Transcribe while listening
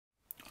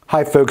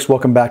Hi folks,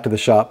 welcome back to the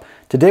shop.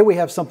 Today we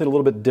have something a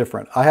little bit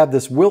different. I have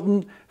this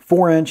Wilton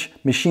 4-inch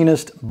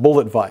Machinist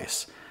Bullet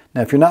Vise.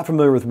 Now if you're not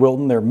familiar with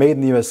Wilton, they're made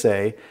in the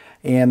USA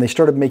and they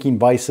started making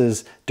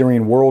vises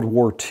during World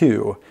War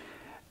II.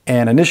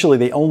 And initially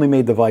they only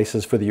made the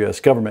vises for the US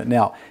government.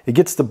 Now it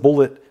gets the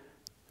Bullet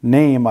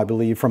name, I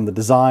believe, from the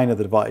design of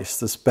the device.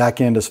 This back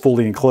end is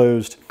fully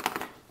enclosed.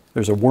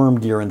 There's a worm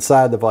gear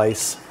inside the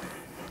vise.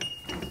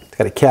 It's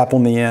got a cap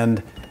on the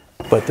end,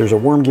 but there's a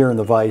worm gear in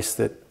the vise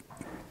that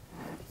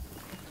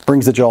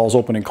brings the jaws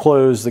open and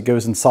closed that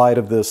goes inside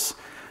of this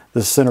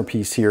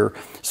centerpiece here.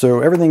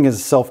 So everything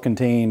is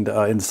self-contained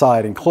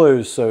inside and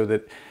closed so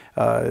that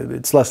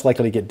it's less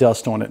likely to get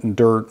dust on it and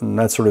dirt and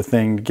that sort of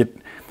thing, get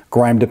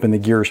grimed up in the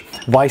gears.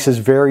 Vise is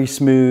very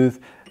smooth.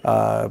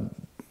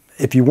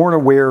 If you weren't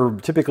aware,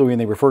 typically when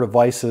they refer to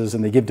vices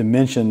and they give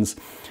dimensions,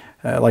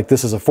 like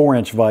this is a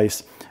 4-inch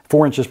vise,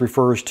 4 inches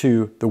refers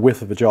to the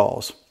width of the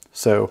jaws.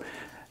 So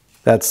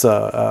that's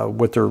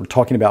what they're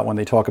talking about when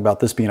they talk about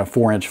this being a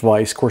 4-inch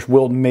vise. Of course,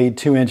 Wilton made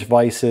 2-inch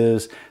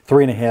vises,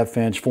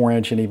 3.5-inch,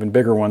 4-inch, and even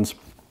bigger ones.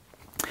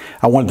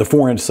 I wanted the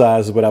 4-inch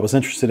size is what I was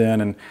interested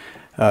in, and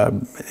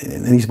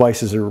these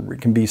vises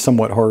can be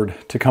somewhat hard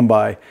to come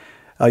by.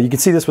 You can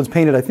see this one's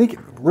painted, I think,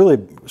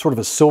 really sort of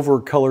a silver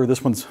color.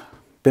 This one's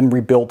been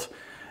rebuilt.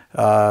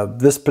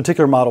 This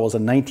particular model is a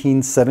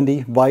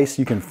 1970 vise.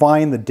 You can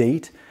find the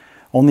date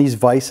on these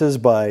vises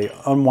by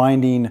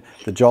unwinding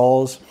the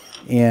jaws,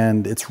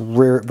 and it's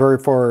very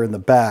far in the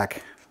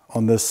back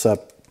on this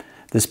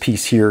this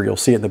piece here. You'll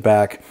see it in the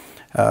back.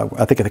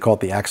 I think they call it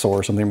the axle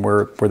or something,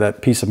 where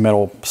that piece of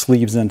metal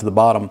sleeves into the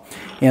bottom.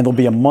 And there'll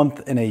be a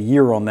month and a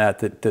year on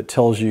that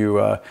tells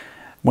you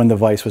when the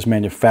vise was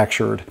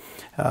manufactured.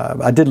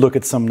 I did look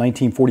at some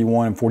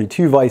 1941 and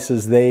 42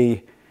 vises.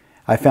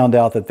 I found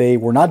out that they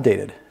were not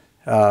dated.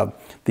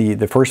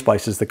 The first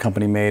vises the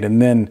company made,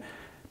 and then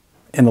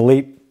in the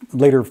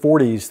later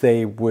 40s,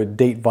 they would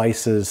date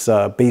vises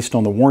based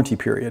on the warranty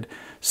period.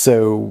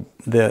 So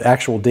the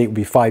actual date would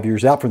be 5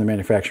 years out from the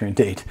manufacturing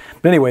date.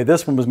 But anyway,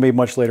 this one was made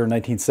much later in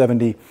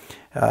 1970.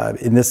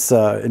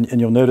 And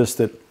you'll notice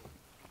that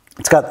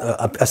it's got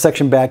a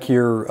section back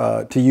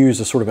here to use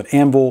as sort of an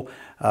anvil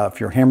if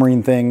you're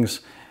hammering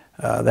things,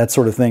 that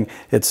sort of thing.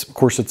 Of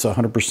course, it's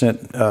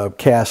 100%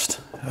 cast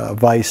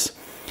vise.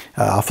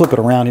 I'll flip it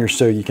around here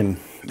so you can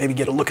maybe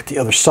get a look at the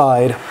other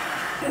side.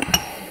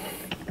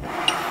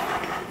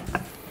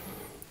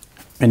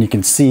 And you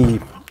can see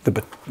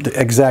the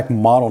exact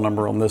model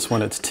number on this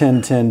one. It's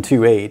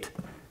 101028,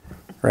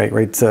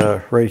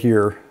 right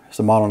here is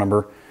the model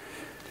number.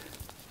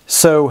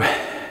 So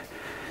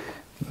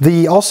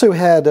they also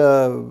had,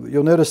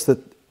 you'll notice that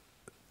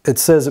it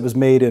says it was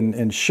made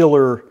in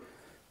Schiller,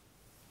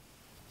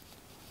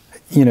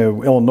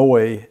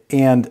 Illinois,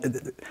 and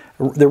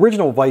the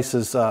original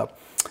vises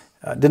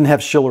didn't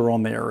have Schiller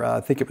on there.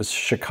 I think it was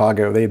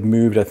Chicago. They had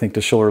moved, I think,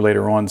 to Schiller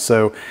later on.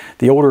 So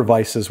the older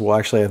vises will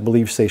actually, I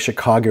believe, say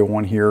Chicago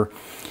on here.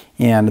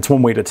 And it's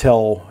one way to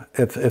tell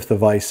if the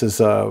vise is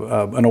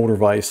an older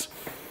vise,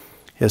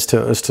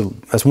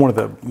 as one of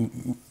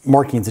the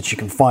markings that you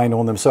can find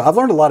on them. So I've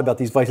learned a lot about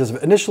these vises.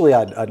 Initially,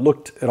 I'd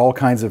looked at all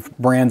kinds of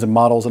brands and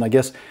models, and I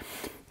guess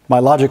my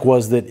logic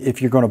was that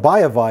if you're going to buy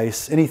a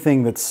vise,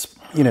 anything that's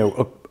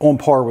on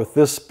par with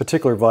this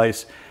particular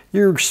vise,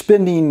 you're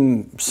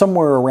spending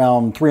somewhere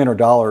around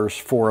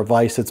 $300 for a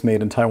vise that's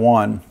made in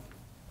Taiwan.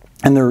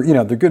 And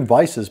they're good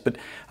vises, but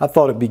I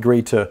thought it'd be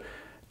great to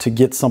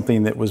get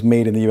something that was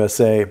made in the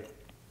USA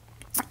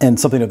and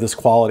something of this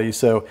quality.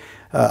 So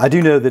I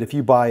do know that if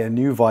you buy a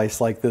new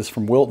vise like this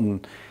from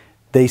Wilton,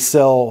 they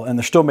sell, and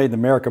they're still made in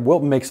America.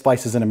 Wilton makes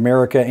vises in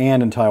America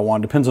and in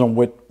Taiwan, depends on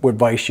what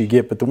vise you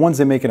get. But the ones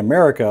they make in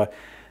America,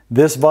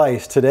 this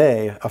vise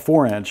today, a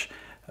 4-inch,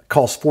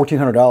 costs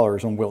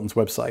 $1,400 on Wilton's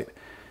website.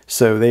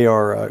 So they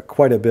are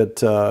quite a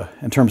bit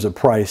in terms of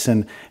price.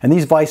 And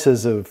these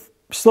vises have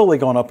slowly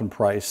gone up in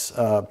price.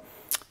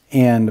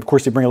 And of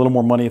course, they bring a little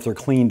more money if they're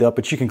cleaned up,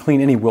 but you can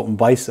clean any Wilton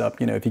vise up.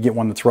 If you get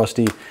one that's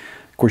rusty,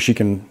 of course, you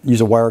can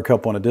use a wire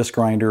cup on a disc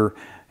grinder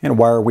and a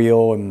wire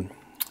wheel, and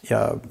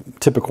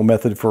typical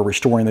method for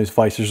restoring those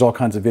vises. There's all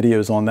kinds of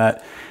videos on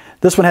that.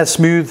 This one has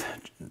smooth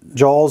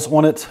jaws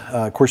on it.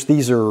 Of course,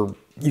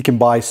 you can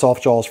buy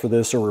soft jaws for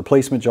this or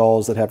replacement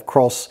jaws that have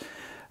cross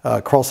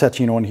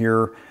hatching on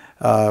here.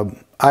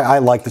 I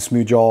like the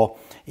smooth jaw,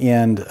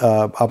 and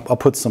I'll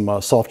put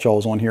some soft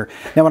jaws on here.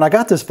 Now, when I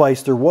got this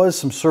vise, there was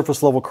some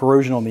surface level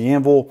corrosion on the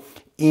anvil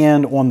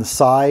and on the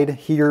side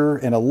here,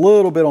 and a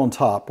little bit on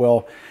top.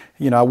 Well,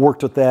 I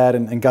worked with that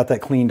and got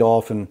that cleaned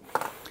off, and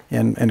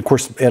of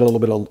course added a little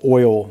bit of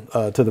oil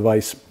to the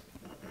vise.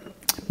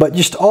 But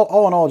just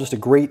all in all, just a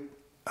great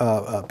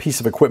piece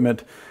of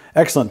equipment,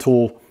 excellent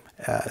tool,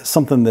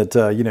 something that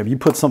if you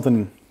put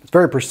something. It's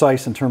very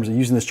precise in terms of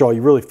using this jaw.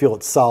 You really feel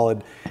it's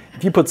solid.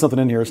 If you put something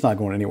in here, it's not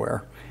going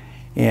anywhere.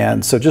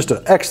 And so just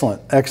an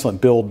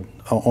excellent build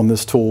on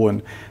this tool.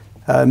 And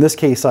in this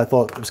case, I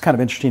thought it was kind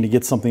of interesting to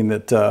get something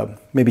that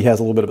maybe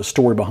has a little bit of a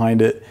story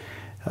behind it.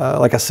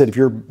 Like I said, if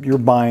you're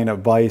buying a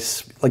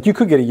vise, like you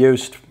could get a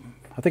Yost,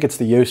 I I think it's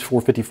the Yoast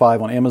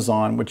 455 on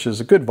Amazon, which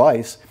is a good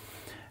vise.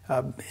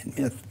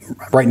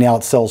 Right now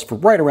it sells for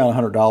right around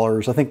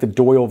 $100. I think the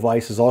Doyle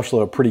vise is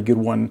also a pretty good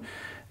one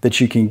that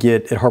you can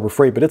get at Harbor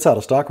Freight, but it's out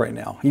of stock right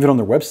now, even on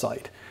their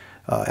website,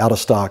 out of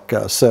stock.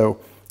 So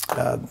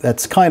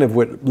that's kind of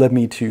what led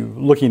me to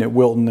looking at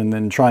Wilton and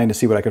then trying to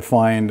see what I could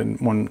find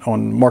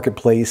on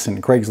Marketplace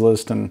and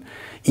Craigslist and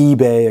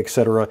eBay,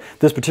 etc.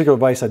 This particular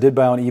vise I did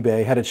buy on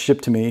eBay, had it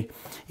shipped to me,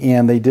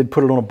 and they did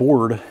put it on a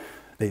board.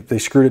 They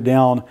screwed it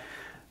down,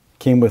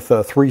 came with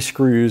 3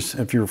 screws.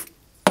 If you're,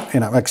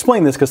 and I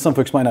explain this because some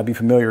folks might not be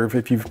familiar.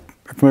 If you're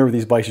familiar with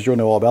these vices, you'll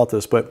know all about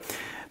this, but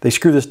they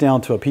screw this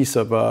down to a piece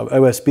of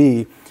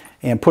OSB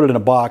and put it in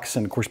a box,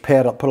 and of course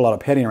put a lot of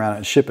padding around it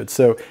and ship it.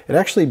 So it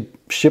actually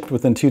shipped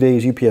within 2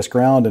 days UPS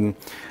ground, and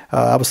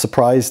I was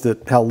surprised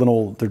at how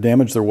little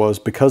damage there was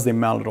because they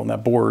mounted it on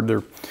that board.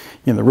 There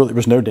really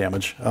was no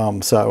damage.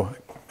 So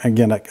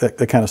again,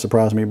 that kind of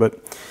surprised me, but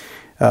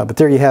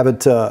there you have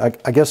it.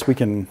 I guess we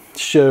can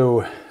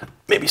show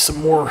maybe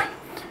some more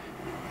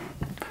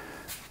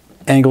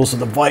angles of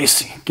the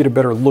vise, get a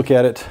better look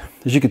at it.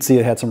 As you can see,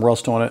 it had some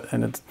rust on it,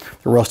 and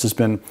the rust has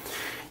been,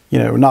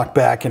 knocked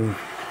back, and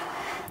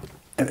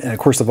of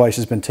course the vise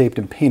has been taped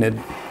and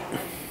painted.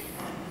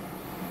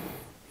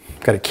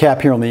 Got a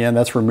cap here on the end,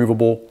 that's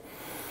removable.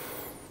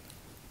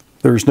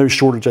 There's no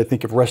shortage, I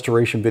think, of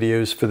restoration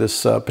videos for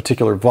this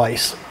particular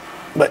vise.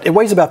 But it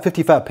weighs about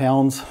 55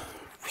 pounds,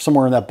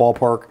 somewhere in that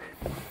ballpark.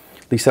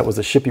 At least that was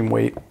the shipping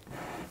weight.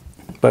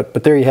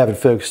 But there you have it,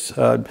 folks.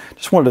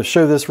 Just wanted to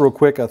show this real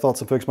quick. I thought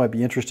some folks might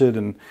be interested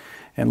in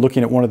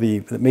looking at one of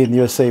the Made in the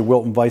USA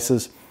Wilton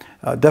vises.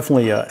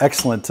 Definitely an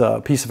excellent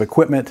piece of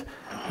equipment.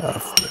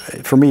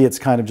 For me, it's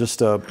kind of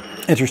just an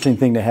interesting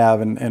thing to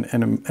have, and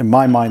in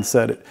my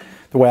mindset,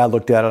 the way I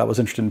looked at it, I was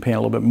interested in paying a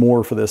little bit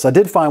more for this. I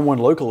did find one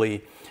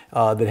locally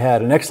that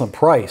had an excellent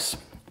price.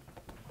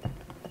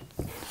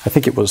 I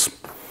think it was,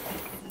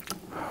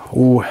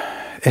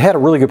 it had a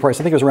really good price.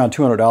 I think it was around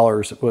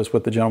 $200 was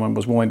what the gentleman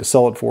was willing to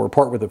sell it for, or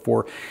part with it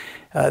for.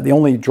 The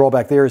only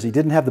drawback there is he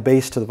didn't have the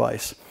base to the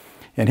vise.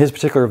 And his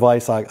particular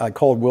vise, I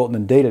called Wilton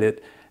and dated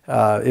it.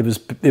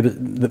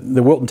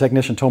 The Wilton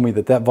technician told me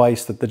that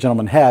vise that the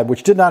gentleman had,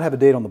 which did not have a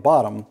date on the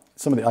bottom,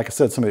 like I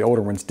said, some of the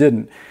older ones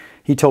didn't.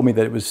 He told me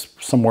that it was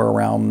somewhere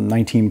around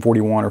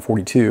 1941 or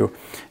 42.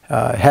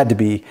 Had to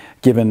be,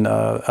 given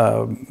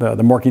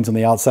the markings on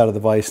the outside of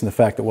the vise and the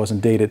fact that it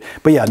wasn't dated.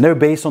 But yeah, no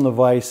base on the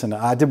vise, and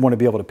I did want to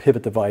be able to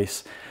pivot the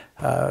vise.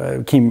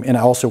 And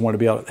I also wanted to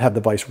be able to have the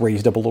vise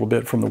raised up a little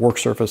bit from the work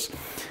surface.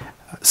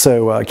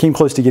 So I came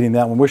close to getting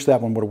that one. Wish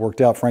that one would have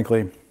worked out,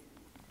 frankly.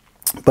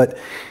 But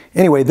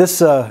anyway,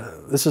 this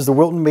is the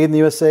Wilton Made in the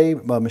USA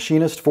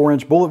Machinist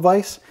 4-inch bullet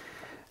vise.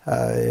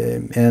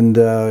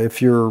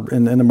 If you're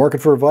in the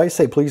market for a vise,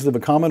 hey, please leave a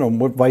comment on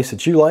what vise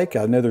that you like.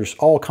 I know there's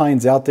all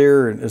kinds out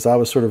there, and as I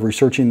was sort of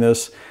researching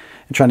this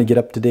and trying to get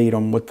up to date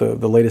on what the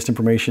latest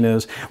information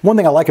is. One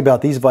thing I like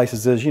about these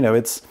vises is,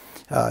 it's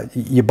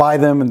you buy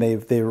them and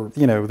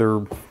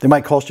they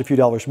might cost you a few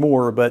dollars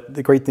more, but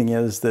the great thing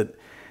is that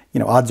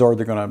odds are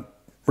they're going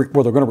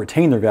to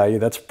retain their value.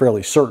 That's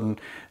fairly certain,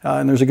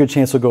 and there's a good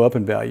chance they'll go up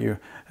in value.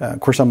 Of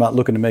course, I'm not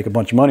looking to make a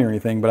bunch of money or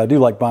anything, but I do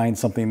like buying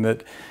something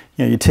that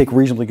you take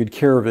reasonably good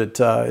care of it.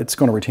 It's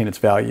going to retain its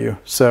value.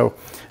 So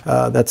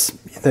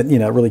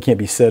that really can't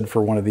be said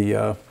for one of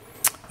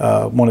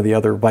the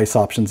other vise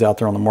options out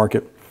there on the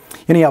market.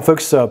 Anyhow,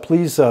 folks,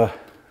 please,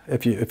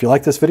 if you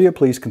like this video,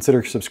 please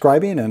consider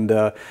subscribing, and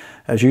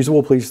as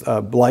usual, please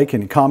like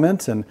and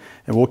comment, and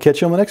we'll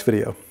catch you on the next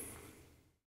video.